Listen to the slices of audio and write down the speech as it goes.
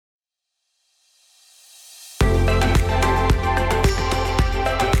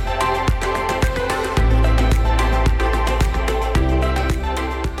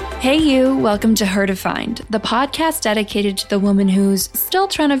Hey you, welcome to Her Defined, the podcast dedicated to the woman who's still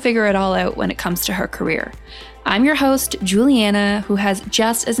trying to figure it all out when it comes to her career. I'm your host, Juliana, who has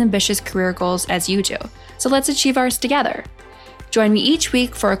just as ambitious career goals as you do, so let's achieve ours together. Join me each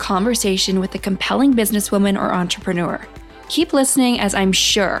week for a conversation with a compelling businesswoman or entrepreneur. Keep listening, as I'm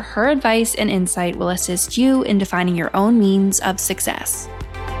sure her advice and insight will assist you in defining your own means of success.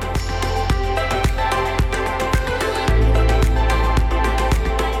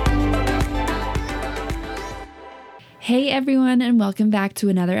 Hey everyone, and welcome back to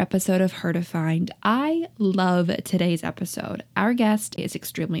another episode of Her Defined. I love today's episode. Our guest is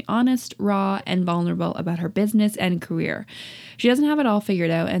extremely honest, raw, and vulnerable about her business and career. She doesn't have it all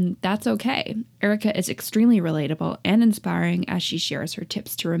figured out, and that's okay. Erica is extremely relatable and inspiring as she shares her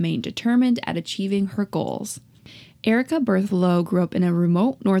tips to remain determined at achieving her goals. Erica Berthelo grew up in a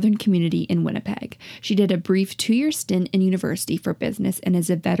remote northern community in Winnipeg. She did a brief 2-year stint in university for business and is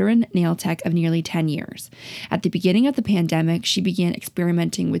a veteran nail tech of nearly 10 years. At the beginning of the pandemic, she began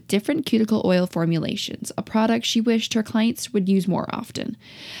experimenting with different cuticle oil formulations, a product she wished her clients would use more often.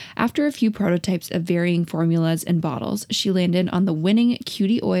 After a few prototypes of varying formulas and bottles, she landed on the winning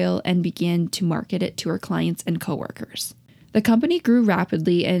Cutie Oil and began to market it to her clients and coworkers. The company grew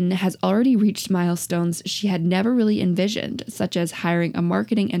rapidly and has already reached milestones she had never really envisioned, such as hiring a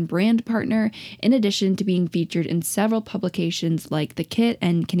marketing and brand partner, in addition to being featured in several publications like The Kit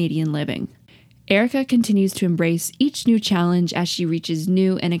and Canadian Living. Erica continues to embrace each new challenge as she reaches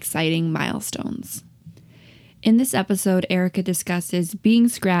new and exciting milestones. In this episode, Erica discusses being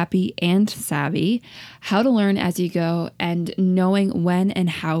scrappy and savvy, how to learn as you go, and knowing when and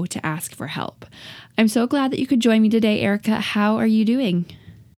how to ask for help. I'm so glad that you could join me today, Erica. How are you doing?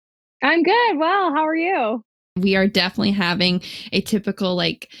 I'm good. Well, how are you? We are definitely having a typical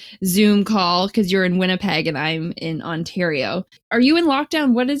Zoom call because you're in Winnipeg and I'm in Ontario. Are you in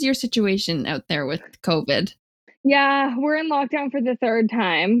lockdown? What is your situation out there with COVID? Yeah, we're in lockdown for the third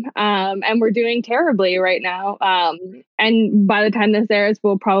time, and we're doing terribly right now. And by the time this airs,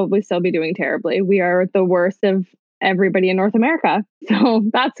 we'll probably still be doing terribly. We are the worst of everybody in North America. So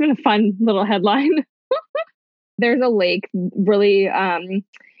that's been a fun little headline. There's a lake really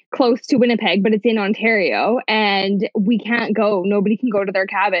close to Winnipeg, but it's in Ontario, and we can't go. Nobody can go to their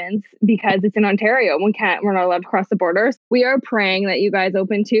cabins because it's in Ontario. We're not allowed to cross the borders. We are praying that you guys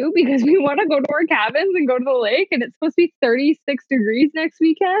open too, because we want to go to our cabins and go to the lake, and it's supposed to be 36 degrees next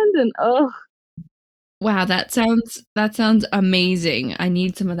weekend. And Wow, that sounds amazing. I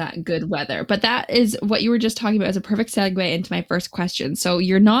need some of that good weather. But that is what you were just talking about as a perfect segue into my first question. So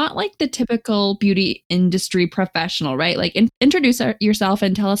you're not like the typical beauty industry professional, right? Introduce yourself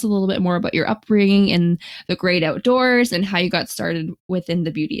and tell us a little bit more about your upbringing in the great outdoors and how you got started within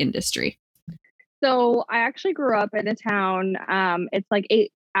the beauty industry. So I actually grew up in a town. It's like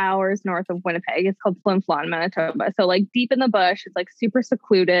 8 hours north of Winnipeg. It's called Flin Flon, Manitoba. So deep in the bush. It's super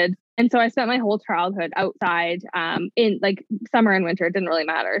secluded. And so I spent my whole childhood outside, in summer and winter. It didn't really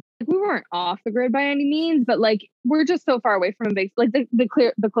matter. We weren't off the grid by any means, but we're just so far away from a big,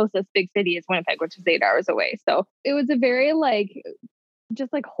 the closest big city is Winnipeg, which is 8 hours away. So it was a very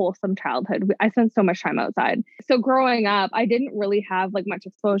just wholesome childhood. I spent so much time outside. So growing up, I didn't really have much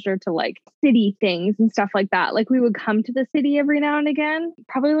exposure to city things and stuff like that. We would come to the city every now and again,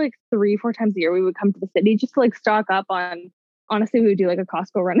 probably 3-4 times a year. We would come to the city just to stock up on, honestly, we would do a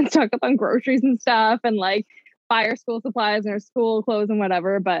Costco run and stock up on groceries and stuff, and buy our school supplies and our school clothes and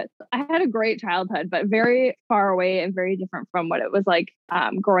whatever. But I had a great childhood, but very far away and very different from what it was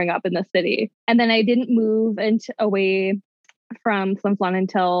growing up in the city. And then I didn't move away from Flin Flon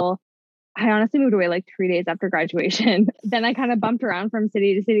until I honestly moved away 3 days after graduation. Then I kind of bumped around from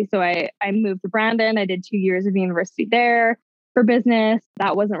city to city. So I moved to Brandon. I did 2 years of university there for business.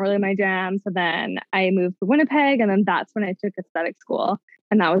 That wasn't really my jam. So then I moved to Winnipeg, and then that's when I took aesthetic school.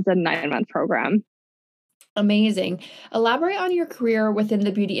 And that was a 9-month program. Amazing. Elaborate on your career within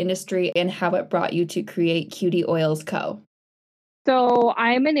the beauty industry and how it brought you to create Cutie Oils Co. So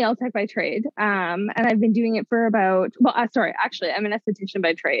I'm a nail tech by trade, and I've been doing it for actually, I'm an esthetician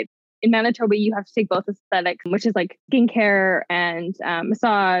by trade. In Manitoba, you have to take both aesthetics, which is skincare and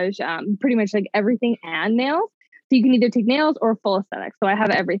massage, pretty much everything, and nails. So you can either take nails or full aesthetics. So I have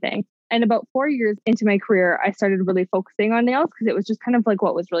everything. And about 4 years into my career, I started really focusing on nails because it was just kind of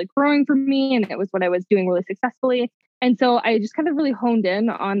what was really growing for me, and it was what I was doing really successfully. And so I just kind of really honed in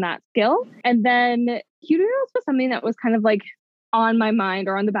on that skill. And then Cutie Oils was something that was kind of on my mind,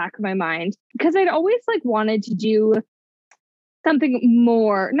 or on the back of my mind, because I'd always wanted to do something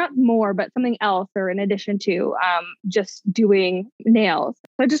more, not more, but something else, or in addition to just doing nails.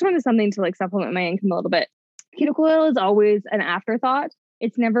 So I just wanted something to supplement my income a little bit. Cuticle oil is always an afterthought.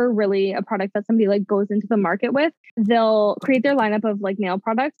 It's never really a product that somebody like goes into the market with. They'll create their lineup of like nail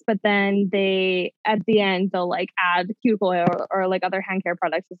products, but then at the end, they'll like add cuticle oil or like other hand care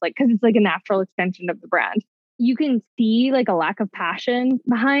products. It's like, cause it's like a natural extension of the brand. You can see like a lack of passion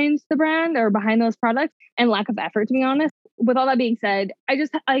behind the brand or behind those products and lack of effort, to be honest. With all that being said, I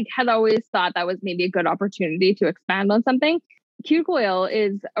just like had always thought that was maybe a good opportunity to expand on something. Cuticle oil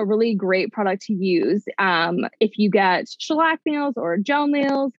is a really great product to use if you get shellac nails or gel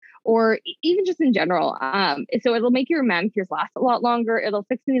nails, or even just in general. So it'll make your manicures last a lot longer. It'll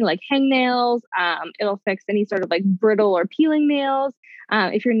fix any like hangnails. It'll fix any sort of like brittle or peeling nails.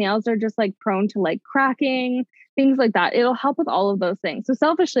 If your nails are just like prone to like cracking, things like that, it'll help with all of those things. So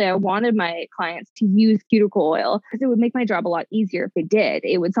selfishly, I wanted my clients to use cuticle oil because it would make my job a lot easier if they did.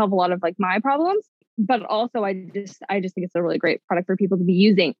 It would solve a lot of like my problems. But also I just think it's a really great product for people to be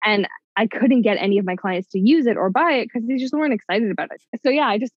using. And I couldn't get any of my clients to use it or buy it because they just weren't excited about it. So yeah,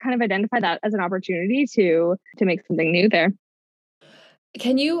 I just kind of identified that as an opportunity to make something new there.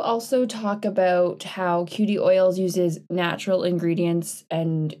 Can you also talk about how Cutie Oils uses natural ingredients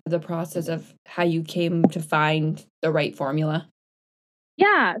and the process of how you came to find the right formula?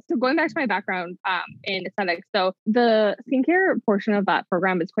 Yeah. So going back to my background in aesthetics, so the skincare portion of that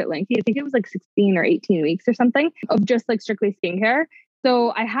program is quite lengthy. I think it was like 16 or 18 weeks or something of just like strictly skincare.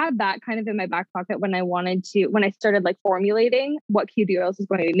 So I had that kind of in my back pocket when I started like formulating what Cutie Oils was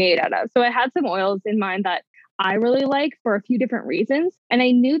going to be made out of. So I had some oils in mind that I really like for a few different reasons. And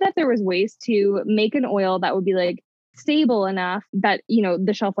I knew that there was ways to make an oil that would be like stable enough that, you know,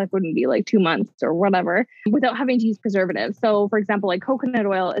 the shelf life wouldn't be like 2 months or whatever without having to use preservatives. So for example, like coconut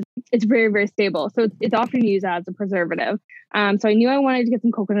oil, it's very, very stable. So it's often used as a preservative. So I knew I wanted to get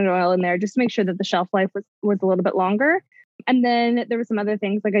some coconut oil in there just to make sure that the shelf life was a little bit longer. And then there were some other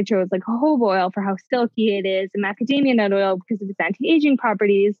things, like I chose like jojoba oil for how silky it is, and macadamia nut oil because of its anti-aging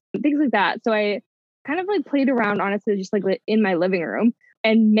properties, things like that. So I kind of like played around, honestly, just like in my living room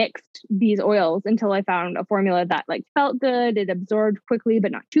and mixed these oils until I found a formula that like felt good. It absorbed quickly,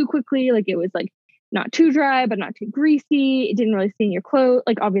 but not too quickly. Like it was like not too dry, but not too greasy. It didn't really stain your clothes.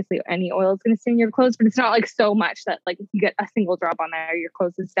 Like obviously any oil is going to stain your clothes, but it's not like so much that like if you get a single drop on there, your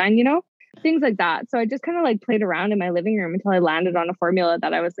clothes is done, you know? Things like that. So I just kind of like played around in my living room until I landed on a formula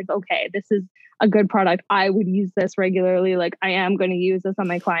that I was like, okay, this is a good product. I would use this regularly. Like I am going to use this on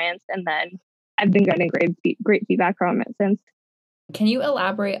my clients. And then I've been getting great feedback from it since. Can you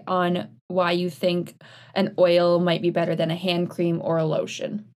elaborate on why you think an oil might be better than a hand cream or a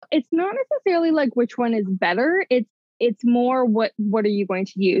lotion? It's not necessarily like which one is better. It's more what are you going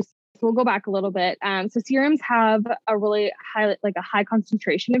to use? So we'll go back a little bit. So serums have a really high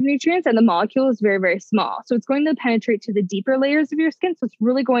concentration of nutrients, and the molecule is very, very small. So it's going to penetrate to the deeper layers of your skin. So it's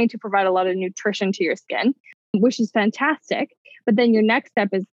really going to provide a lot of nutrition to your skin, which is fantastic. But then your next step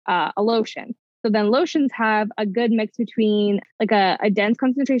is a lotion. So then lotions have a good mix between like a dense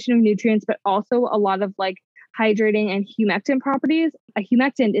concentration of nutrients, but also a lot of like hydrating and humectant properties. A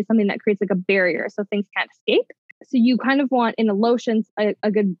humectant is something that creates like a barrier so things can't escape. So you kind of want in a lotion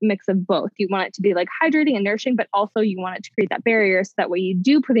a good mix of both. You want it to be like hydrating and nourishing, but also you want it to create that barrier so that what you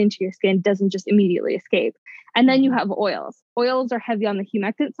do put into your skin doesn't just immediately escape. And then you have oils. Oils are heavy on the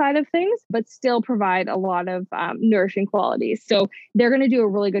humectant side of things, but still provide a lot of nourishing qualities. So they're going to do a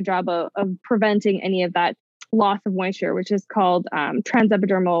really good job of preventing any of that loss of moisture, which is called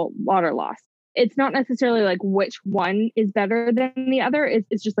transepidermal water loss. It's not necessarily like which one is better than the other.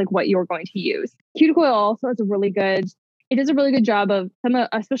 It's just like what you're going to use. Cuticle oil also has it does a really good job of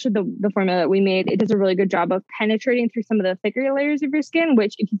especially the formula that we made. It does a really good job of penetrating through some of the thicker layers of your skin,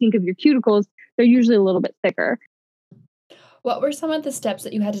 which if you think of your cuticles, they're usually a little bit thicker. What were some of the steps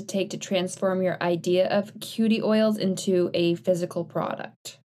that you had to take to transform your idea of Cutie Oils into a physical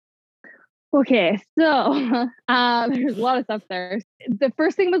product? Okay, so there's a lot of stuff there. The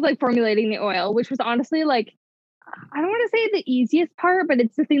first thing was like formulating the oil, which was honestly like, I don't want to say the easiest part, but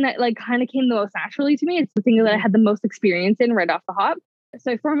it's the thing that like kind of came the most naturally to me. It's the thing that I had the most experience in right off the hop.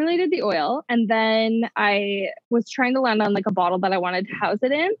 So I formulated the oil, and then I was trying to land on like a bottle that I wanted to house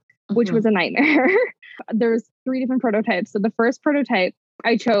it in, which was a nightmare. There's 3 different prototypes. So the first prototype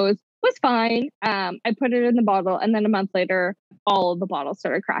I chose was fine. I put it in the bottle, and then a month later, all of the bottles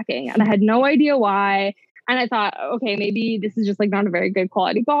started cracking, and I had no idea why. And I thought, okay, maybe this is just like not a very good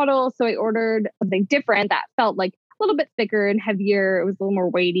quality bottle. So I ordered something different that felt like a little bit thicker and heavier. It was a little more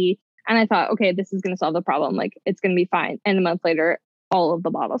weighty. And I thought, okay, this is going to solve the problem. Like it's going to be fine. And a month later, all of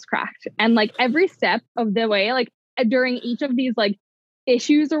the bottles cracked. And like every step of the way, like during each of these, like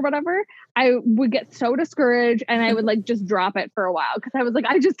issues or whatever, I would get so discouraged and I would like just drop it for a while because I was like,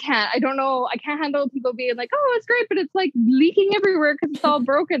 I just can't. I don't know. I can't handle people being like, oh, it's great, but it's like leaking everywhere because it's all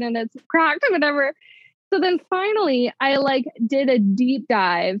broken and it's cracked or whatever. So then finally, I like did a deep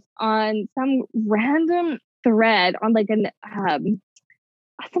dive on some random thread on like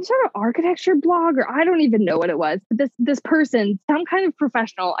some sort of architecture blog, or I don't even know what it was. But this person, some kind of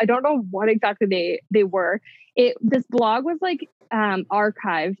professional, I don't know what exactly they were. This blog was like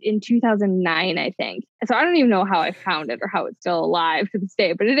archived in 2009, I think. So I don't even know how I found it or how it's still alive to this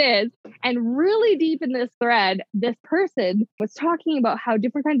day, but it is. And really deep in this thread, this person was talking about how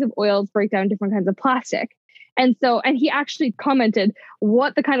different kinds of oils break down different kinds of plastic. And he actually commented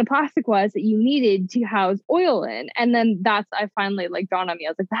what the kind of plastic was that you needed to house oil in. And then I finally like dawned on me. I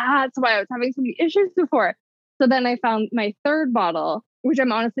was like, that's why I was having so many issues before. So then I found my third bottle, which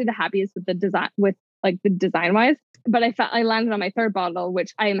I'm honestly the happiest with the design wise. But I landed on my third bottle,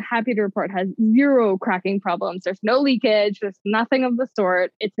 which I am happy to report has zero cracking problems. There's no leakage. There's nothing of the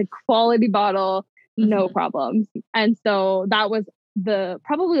sort. It's a quality bottle, no problems. And so that was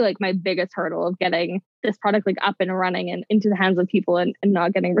probably like my biggest hurdle of getting this product like up and running and into the hands of people and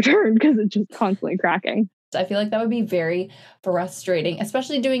not getting returned because it's just constantly cracking. I feel like that would be very frustrating,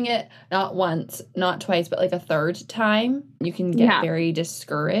 especially doing it not once, not twice, but like a third time. You can get very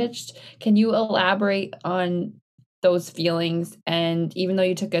discouraged. Can you elaborate on those feelings? And even though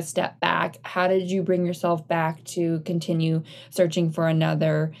you took a step back, how did you bring yourself back to continue searching for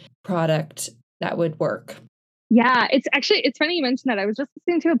another product that would work? Yeah, it's funny you mentioned that. I was just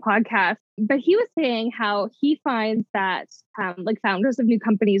listening to a podcast, but he was saying how he finds that like founders of new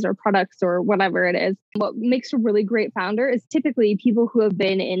companies or products or whatever it is, what makes a really great founder is typically people who have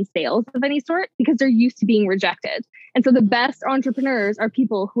been in sales of any sort because they're used to being rejected. And so the best entrepreneurs are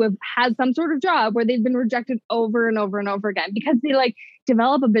people who have had some sort of job where they've been rejected over and over and over again because they like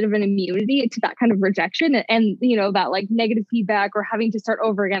develop a bit of an immunity to that kind of rejection and you know, that like negative feedback or having to start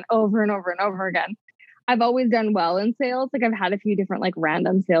over again, over and over and over again. I've always done well in sales. Like I've had a few different like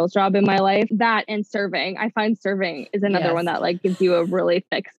random sales job in my life. That and serving. I find serving is another one that like gives you a really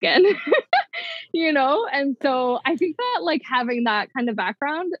thick skin, you know? And so I think that like having that kind of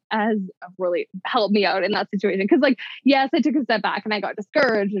background has really helped me out in that situation. Cause like, yes, I took a step back and I got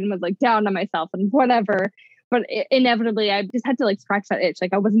discouraged and was like down on myself and whatever. But inevitably I just had to like scratch that itch.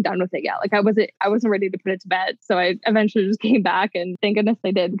 Like I wasn't done with it yet. Like I wasn't ready to put it to bed. So I eventually just came back and thank goodness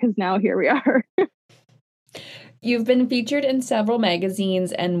I did because now here we are. You've been featured in several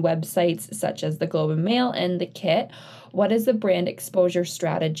magazines and websites such as the Globe and Mail and The Kit. What is the brand exposure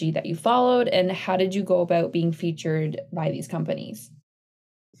strategy that you followed and how did you go about being featured by these companies?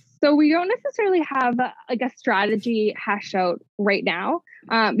 So we don't necessarily have like a strategy hashed out right now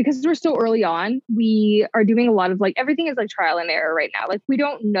because we're still early on. We are doing a lot of like everything is like trial and error right now. Like we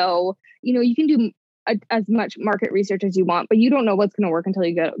don't know, you know, you can do as much market research as you want, but you don't know what's going to work until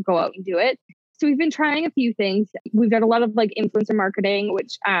you go out and do it. So we've been trying a few things. We've done a lot of like influencer marketing,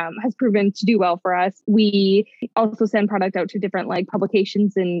 which has proven to do well for us. We also send product out to different like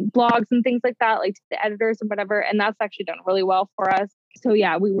publications and blogs and things like that, like to the editors and whatever. And that's actually done really well for us. So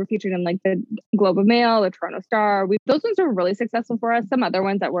yeah, we were featured in like the Globe and Mail, the Toronto Star. Those ones were really successful for us. Some other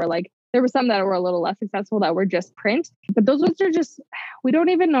ones that were like, there were some that were a little less successful that were just print. But those ones are just, we don't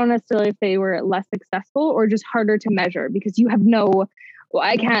even know necessarily if they were less successful or just harder to measure because you have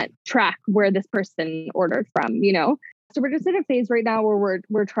I can't track where this person ordered from, you know? So we're just in a phase right now where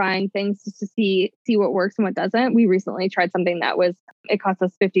we're trying things just to see what works and what doesn't. We recently tried something it cost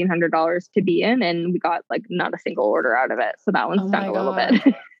us $1,500 to be in and we got like not a single order out of it. So that one's stung a little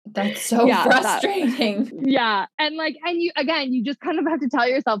bit. That's so frustrating. And you just kind of have to tell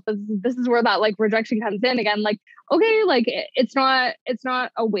yourself this is where that like rejection comes in again. Like, okay, like it's not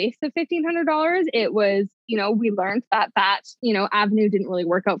a waste of $1,500. It was, you know, we learned that, you know, avenue didn't really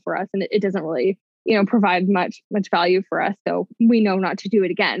work out for us and it doesn't really, you know, provide much value for us. So we know not to do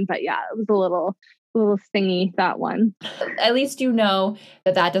it again. But yeah, it was a little stingy, that one. At least you know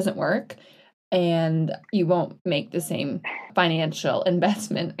that doesn't work. And you won't make the same financial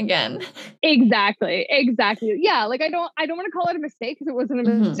investment again. Exactly. Yeah. Like I don't want to call it a mistake because it wasn't a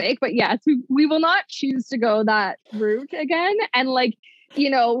mistake, but yes, we will not choose to go that route again. And like, you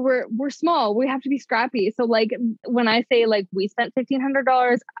know, we're small. We have to be scrappy. So like when I say like we spent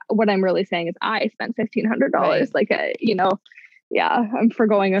 $1,500, what I'm really saying is I spent $1,500. Right. Like you know. Yeah, I'm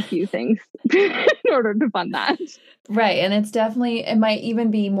forgoing a few things in order to fund that. Right. And it might even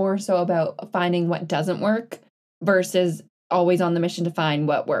be more so about finding what doesn't work versus always on the mission to find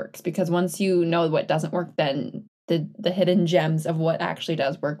what works. Because once you know what doesn't work, then the hidden gems of what actually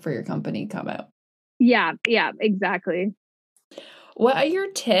does work for your company come out. Yeah, exactly. What are your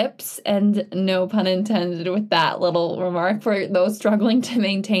tips, and no pun intended with that little remark, for those struggling to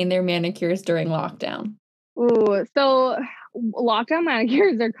maintain their manicures during lockdown? Ooh, so lockdown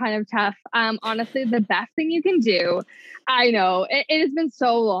manicures are kind of tough. Honestly, the best thing you can do, I know it has been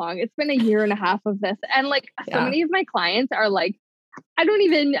so long. It's been a year and a half of this. And like so Yeah, many of my clients are like,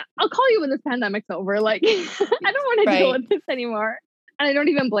 I'll call you when this pandemic's over. Like, I don't want to deal right. with this anymore. And I don't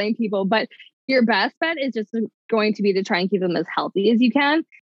even blame people, but your best bet is just going to be to try and keep them as healthy as you can,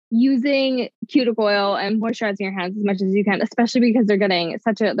 using cuticle oil and moisturizing your hands as much as you can, especially because they're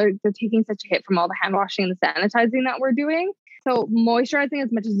taking such a hit from all the hand washing and the sanitizing that we're doing. So moisturizing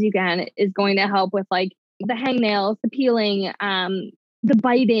as much as you can is going to help with like the hangnails, the peeling, the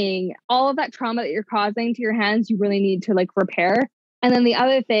biting, all of that trauma that you're causing to your hands, you really need to like repair. And then the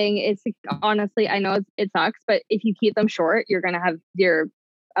other thing is, honestly, I know it sucks, but if you keep them short, you're gonna have your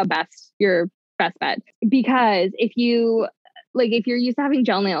best bet. Because if you're used to having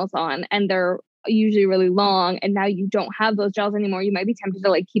gel nails on and they're usually really long, and now you don't have those gels anymore, you might be tempted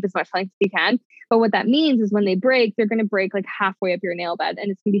to like keep as much length as you can. But what that means is when they break, they're gonna break like halfway up your nail bed, and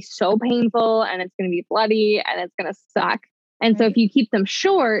it's gonna be so painful, and it's gonna be bloody, and it's gonna suck. And so if Right. you keep them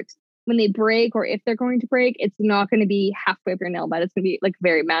short, when they break, or if they're going to break, it's not going to be halfway up your nail bed. It's going to be like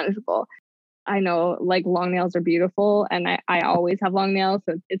very manageable. I know like long nails are beautiful, and I always have long nails.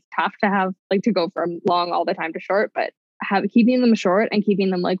 So it's tough to have like to go from long all the time to short, but keeping them short and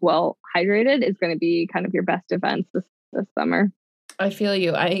keeping them like well hydrated is going to be kind of your best defense this summer. I feel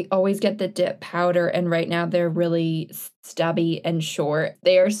you. I always get the dip powder, and right now they're really stubby and short.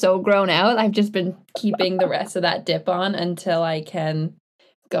 They are so grown out. I've just been keeping the rest of that dip on until I can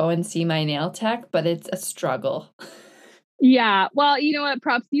go and see my nail tech, but it's a struggle. Yeah. Well, you know what?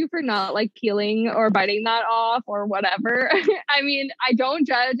 Props to you for not like peeling or biting that off or whatever. I mean, I don't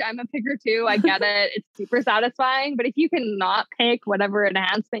judge. I'm a picker too. I get it. It's super satisfying. But if you can not pick whatever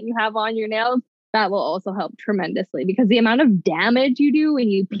enhancement you have on your nails, that will also help tremendously, because the amount of damage you do when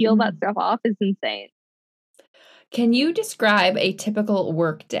you peel that Mhm. stuff off is insane. Can you describe a typical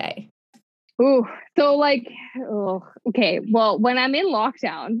work day? Ooh, so like, oh, okay. Well, when I'm in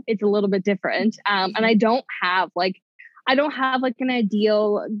lockdown, it's a little bit different. And I don't have like an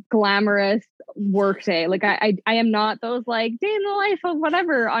ideal glamorous work day. Like I am not those like day in the life of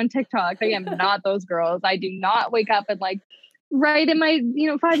whatever on TikTok. I am not those girls. I do not wake up and like write in my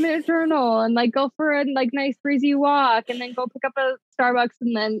 5 minute journal and like go for a like nice breezy walk and then go pick up a Starbucks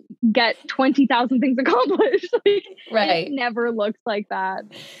and then get 20,000 things accomplished. Like it Right. never looks like that.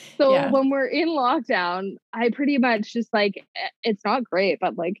 So Yeah. when we're in lockdown, I pretty much just like it's not great,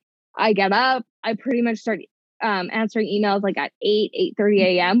 but like I get up, I pretty much start answering emails like at 8:30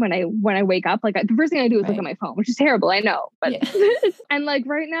 a.m. when I wake up. Like the first thing I do is look at Right. my phone, which is terrible, I know. But Yeah. and like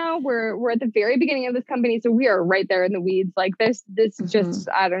right now we're at the very beginning of this company, so we are right there in the weeds. Like this just,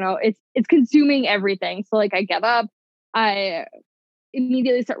 Mhm. I don't know, it's consuming everything. So like I get up, I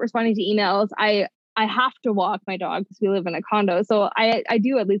immediately start responding to emails. I have to walk my dog because we live in a condo. So I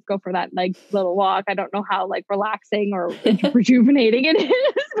do at least go for that like little walk. I don't know how like relaxing or rejuvenating it is,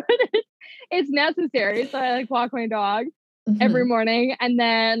 but it's necessary. So I like walk my dog every Mhm. morning. And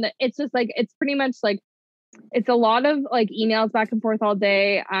then it's just like it's pretty much like it's a lot of like emails back and forth all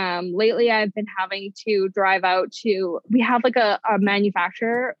day. Lately I've been having to drive out to, we have like a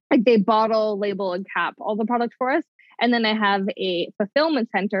manufacturer, like they bottle, label, and cap all the products for us. And then I have a fulfillment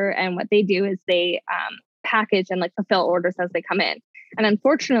center, and what they do is they package and like fulfill orders as they come in. And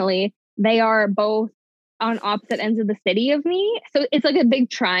unfortunately, they are both on opposite ends of the city of me. So it's like a big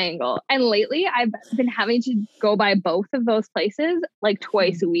triangle. And lately I've been having to go by both of those places like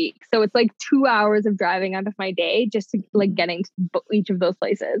twice Mhm. a week. So it's like 2 hours of driving out of my day just to like Mhm. getting to each of those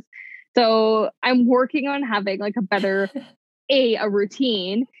places. So I'm working on having like a better a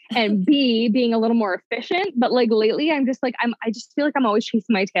routine, and B, being a little more efficient. But like lately I'm just like I just feel like I'm always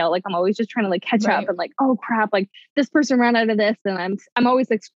chasing my tail. Like I'm always just trying to like catch up Right. and like, oh crap, like this person ran out of this, and I'm always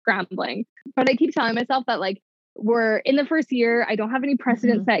like scrambling. But I keep telling myself that like we're in the first year. I don't have any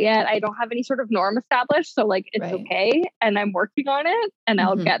precedent Mhm. set yet. I don't have any sort of norm established. So like it's Right. okay. And I'm working on it, and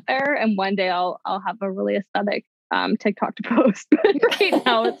I'll Mhm. get there. And one day I'll have a really aesthetic TikTok to post. But right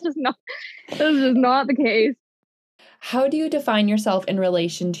now this is not the case. How do you define yourself in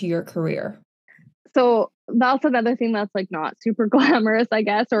relation to your career? So that's another thing that's like not super glamorous, I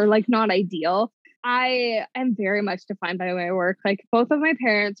guess, or like not ideal. I am very much defined by my work. Like both of my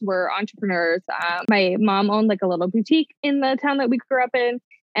parents were entrepreneurs. My mom owned like a little boutique in the town that we grew up in,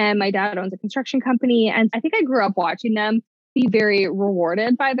 and my dad owns a construction company. And I think I grew up watching them be very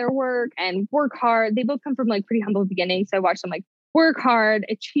rewarded by their work and work hard. They both come from like pretty humble beginnings. So I watched them like work hard,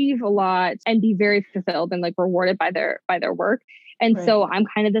 achieve a lot, and be very fulfilled and like rewarded by their work. And Right. so I'm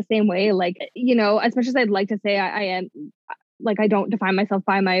kind of the same way. Like, as much as I'd like to say I am, like, I don't define myself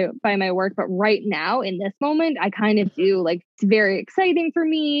by my work, but right now in this moment, I kind of do. Like, it's very exciting for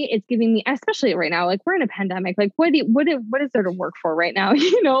me. It's giving me, especially right now, like we're in a pandemic. Like, what is there to work for right now?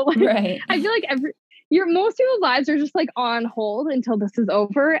 Like Right. I feel like most people's lives are just like on hold until this is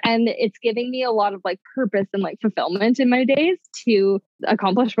over, and it's giving me a lot of like purpose and like fulfillment in my days to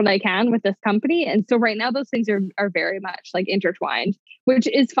accomplish what I can with this company. And so right now, those things are very much like intertwined, which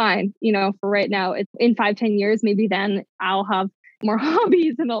is fine. For right now. It's in 5-10 years, maybe then I'll have more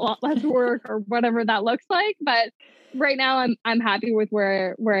hobbies and a lot less work or whatever that looks like. But right now, I'm happy with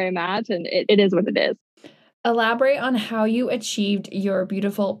where I'm at, and it is what it is. Elaborate on how you achieved your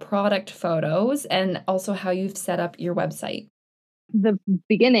beautiful product photos and also how you've set up your website. The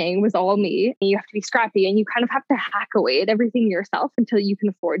beginning was all me. You have to be scrappy, and you kind of have to hack away at everything yourself until you can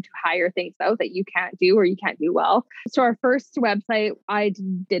afford to hire things out that you can't do or you can't do well. So our first website I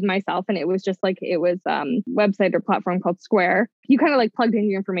did myself, and it was just like, it was website or platform called Square. You kind of like plugged in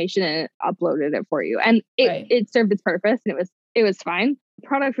your information and it uploaded it for you, and it served its purpose, and it was fine.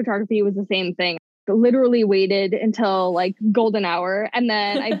 Product photography was the same thing. Literally waited until like golden hour, and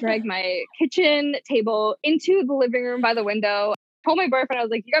then I dragged my kitchen table into the living room by the window. Told my boyfriend, I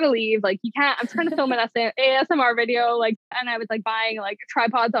was like, you gotta leave. Like, you can't, I'm trying to film an ASMR video. Like, and I was like buying like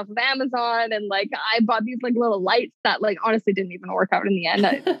tripods off of Amazon. And like, I bought these like little lights that like honestly didn't even work out in the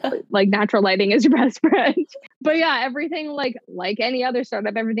end. Like, natural lighting is your best friend. But yeah, everything like any other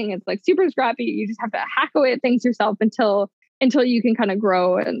startup, everything is like super scrappy. You just have to hack away at things yourself until you can kind of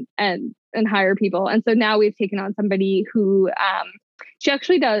grow and hire people. And so now we've taken on somebody who, she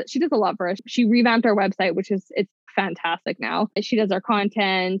does a lot for us. She revamped our website, it's fantastic now. She does our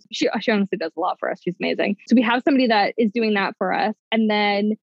content. She honestly does a lot for us. She's amazing. So we have somebody that is doing that for us. And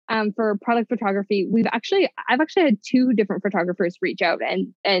then for product photography, I've actually had 2 different photographers reach out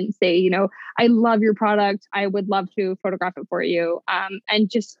and say, I love your product. I would love to photograph it for you. And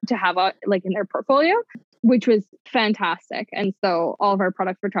just to have like in their portfolio, which was fantastic. And so all of our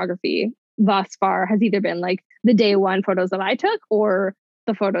product photography thus far has either been like the day one photos that I took or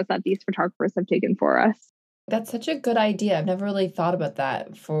the photos that these photographers have taken for us. That's such a good idea. I've never really thought about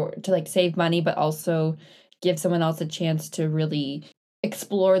that to like save money, but also give someone else a chance to really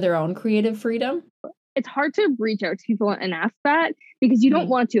explore their own creative freedom. It's hard to reach out to people and ask that because you don't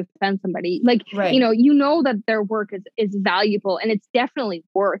want to offend somebody. Like, right. That their work is valuable and it's definitely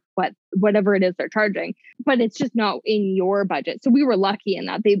worth whatever it is they're charging, but it's just not in your budget. So we were lucky in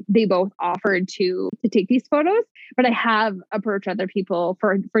that they both offered to take these photos, but I have approached other people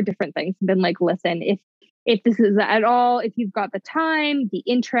for different things and been like, listen, if this is at all, if you've got the time, the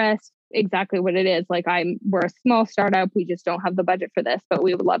interest, exactly what it is. Like we're a small startup. We just don't have the budget for this, but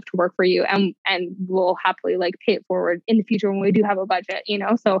we would love to work for you. And we'll happily like pay it forward in the future when we do have a budget,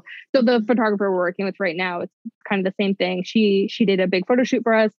 So the photographer we're working with right now, it's kind of the same thing. She did a big photo shoot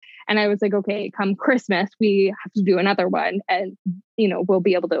for us. And I was like, okay, come Christmas, we have to do another one. And, we'll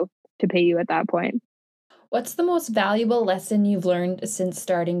be able to pay you at that point. What's the most valuable lesson you've learned since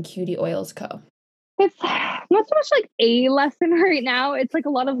starting Cutie Oils Co.? It's not so much like a lesson right now. It's like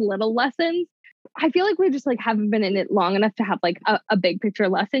a lot of little lessons. I feel like we just like haven't been in it long enough to have like a big picture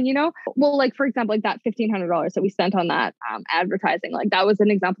lesson, Well, like for example, like that $1,500 that we spent on that advertising, like that was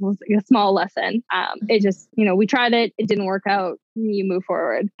an example of like a small lesson. It just, we tried it. It didn't work out. You move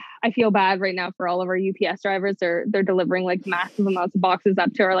forward. I feel bad right now for all of our UPS drivers. They're delivering like massive amounts of boxes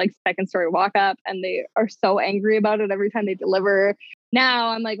up to our like second story walk up, and they are so angry about it every time they deliver. Now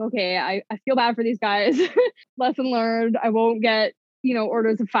I'm like, okay, I feel bad for these guys. Lesson learned. I won't get,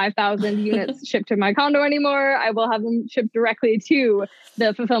 orders of 5,000 units shipped to my condo anymore. I will have them shipped directly to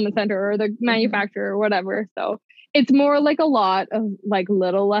the fulfillment center or the manufacturer or whatever. So it's more like a lot of like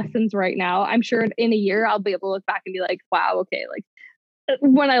little lessons right now. I'm sure in a year I'll be able to look back and be like, wow, okay, like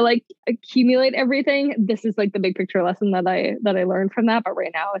when I like accumulate everything, this is like the big picture lesson that I learned from that. But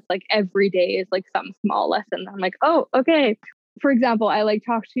right now it's like every day is like some small lesson. I'm like, oh, okay. For example, I like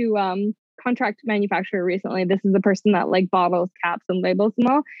talked to contract manufacturer recently. This is the person that like bottles, caps, and labels them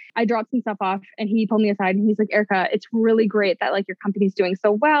all. I dropped some stuff off and he pulled me aside and he's like, Erica, it's really great that like your company's doing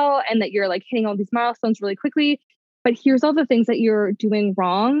so well and that you're like hitting all these milestones really quickly. But here's all the things that you're doing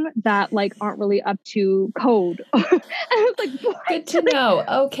wrong that like aren't really up to code. And I was like, what? Good to know.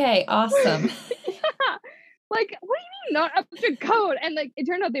 Okay, awesome. Yeah. Like, what do you mean not up to code? And like, it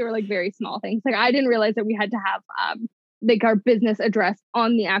turned out they were like very small things. Like I didn't realize that we had to have like our business address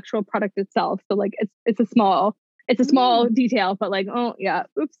on the actual product itself. So like it's a small detail, but like, oh yeah,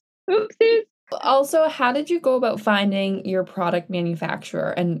 oopsies. Also, how did you go about finding your product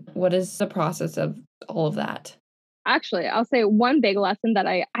manufacturer and what is the process of all of that? actually, I'll say one big lesson that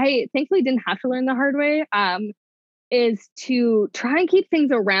I thankfully didn't have to learn the hard way. Is to try and keep things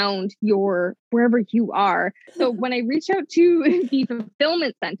around your wherever you are. So when I reached out to the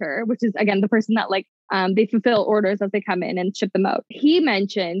fulfillment center, which is again the person that like they fulfill orders as they come in and ship them out, he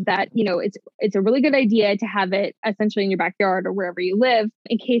mentioned that it's a really good idea to have it essentially in your backyard or wherever you live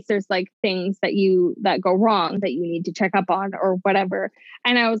in case there's like things that go wrong that you need to check up on or whatever.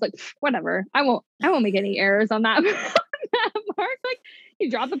 And I was like, whatever, I won't make any errors on that. On that mark. Like, you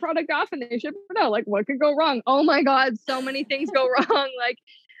drop the product off and they ship it out. Like, what could go wrong? Oh my God, so many things go wrong. Like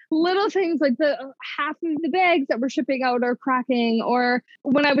little things like the half of the bags that we're shipping out are cracking, or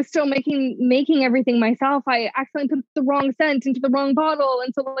when I was still making everything myself, I accidentally put the wrong scent into the wrong bottle.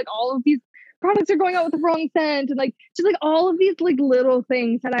 And so like all of these products are going out with the wrong scent, and like just like all of these like little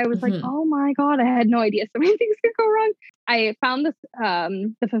things that I was like, oh my God, I had no idea so many things could go wrong. I found this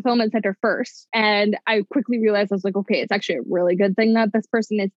the fulfillment center first, and I quickly realized I was like, okay, it's actually a really good thing that this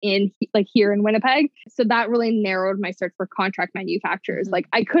person is here in Winnipeg. So that really narrowed my search for contract manufacturers. Like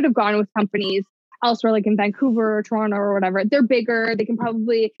I could have gone with companies elsewhere, like in Vancouver or Toronto or whatever. They're bigger. They can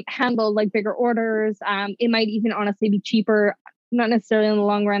probably handle like bigger orders. It might even honestly be cheaper, not necessarily in the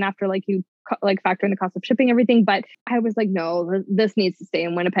long run after like you like factor in the cost of shipping everything. But I was like, no, this needs to stay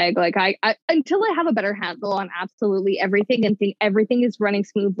in Winnipeg. Like I until I have a better handle on absolutely everything and think everything is running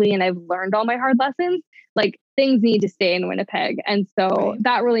smoothly and I've learned all my hard lessons, like things need to stay in Winnipeg. And so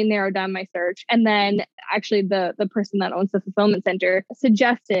that really narrowed down my search. And then actually the person that owns the fulfillment center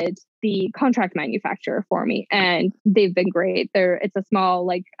suggested the contract manufacturer for me, and they've been great. It's a small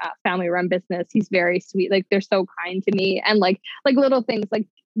like family run business. He's very sweet. Like they're so kind to me, and like little things like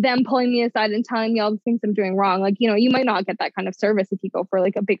them pulling me aside and telling me all the things I'm doing wrong. Like, you might not get that kind of service if you go for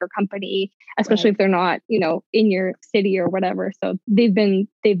like a bigger company, especially if they're not, in your city or whatever. So they've been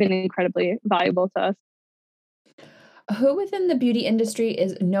incredibly valuable to us. Who within the beauty industry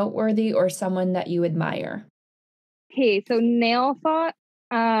is noteworthy or someone that you admire? Okay, so Nail Thought,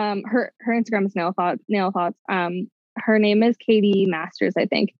 her Instagram is Nail Thoughts. Her name is Katie Masters, I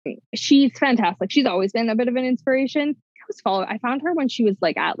think. She's fantastic. She's always been a bit of an inspiration. I found her when she was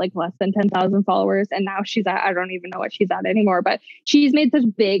like at like less than 10,000 followers, and now she's at, I don't even know what she's at anymore, but she's made such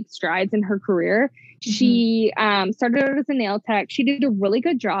big strides in her career. She started out as a nail tech. She did a really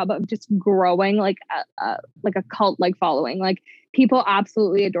good job of just growing like a cult like following. Like people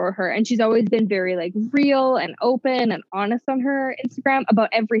absolutely adore her, and she's always been very like real and open and honest on her Instagram about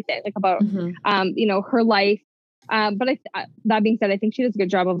everything, like about her life. But that being said, I think she does a good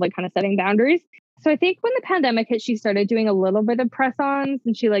job of like kind of setting boundaries. So I think when the pandemic hit, she started doing a little bit of press-ons,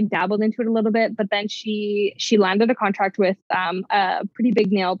 and she like dabbled into it a little bit. But then she landed a contract with a pretty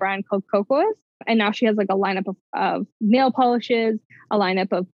big nail brand called Cocoas, and now she has like a lineup of nail polishes, a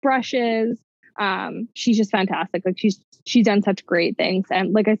lineup of brushes. She's just fantastic. Like she's done such great things,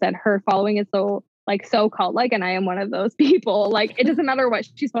 and like I said, her following is so cult like, and I am one of those people. Like it doesn't matter what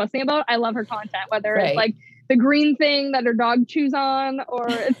she's posting about. I love her content, whether it's like the green thing that her dog chews on, or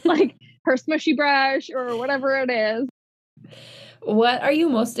it's like her smushy brush or whatever it is. What are you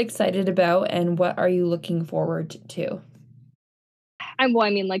most excited about, and what are you looking forward to?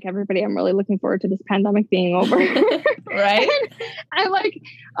 Like everybody, I'm really looking forward to this pandemic being over. Right?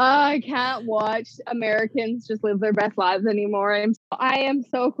 I can't watch Americans just live their best lives anymore. I am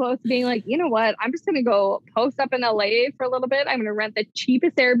so close to being like, you know what? I'm just going to go post up in LA for a little bit. I'm going to rent the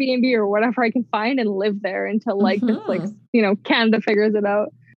cheapest Airbnb or whatever I can find and live there until Canada figures it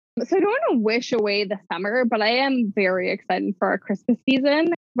out. So I don't want to wish away the summer, but I am very excited for our Christmas season.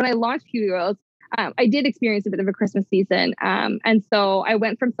 When I launched Beauty Oils, I did experience a bit of a Christmas season. And so I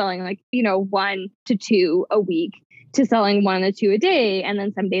went from selling 1 to 2 a week to selling 1 to 2 a day. And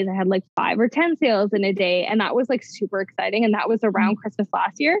then some days I had 5 or 10 sales in a day. And that was super exciting. And that was around Christmas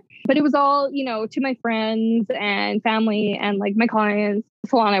last year. But it was all, to my friends and family and my clients. The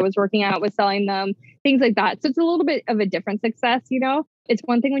salon I was working at was selling them, things like that. So it's a little bit of a different success, It's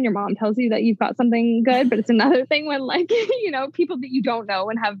one thing when your mom tells you that you've got something good, but it's another thing when people that you don't know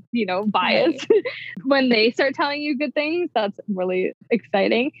and have, bias, when they start telling you good things, that's really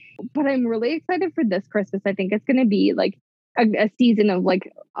exciting. But I'm really excited for this Christmas. I think it's going to be a season of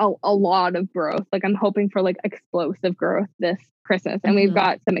a lot of growth. I'm hoping for explosive growth this Christmas. And we've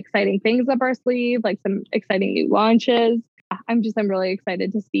got some exciting things up our sleeve, some exciting new launches. I'm really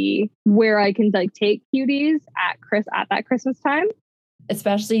excited to see where I can take Cuties at that Christmas time.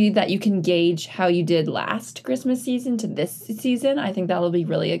 Especially that you can gauge how you did last Christmas season to this season. I think that'll be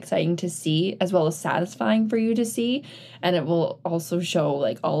really exciting to see, as well as satisfying for you to see. And it will also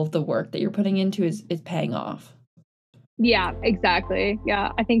show all of the work that you're putting into is paying off. Yeah, exactly.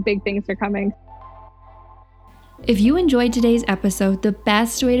 Yeah, I think big things are coming. If you enjoyed today's episode, the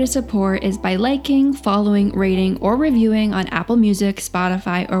best way to support is by liking, following, rating, or reviewing on Apple Music,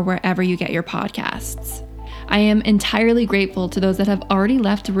 Spotify, or wherever you get your podcasts. I am entirely grateful to those that have already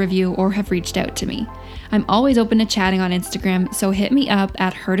left a review or have reached out to me. I'm always open to chatting on Instagram, so hit me up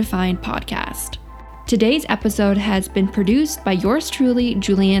at Her Defined Podcast. Today's episode has been produced by yours truly,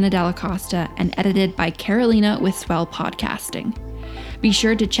 Juliana Della Costa, and edited by Carolina with Swell Podcasting. Be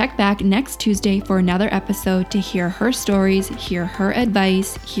sure to check back next Tuesday for another episode to hear her stories, hear her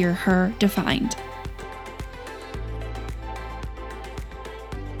advice, hear her defined.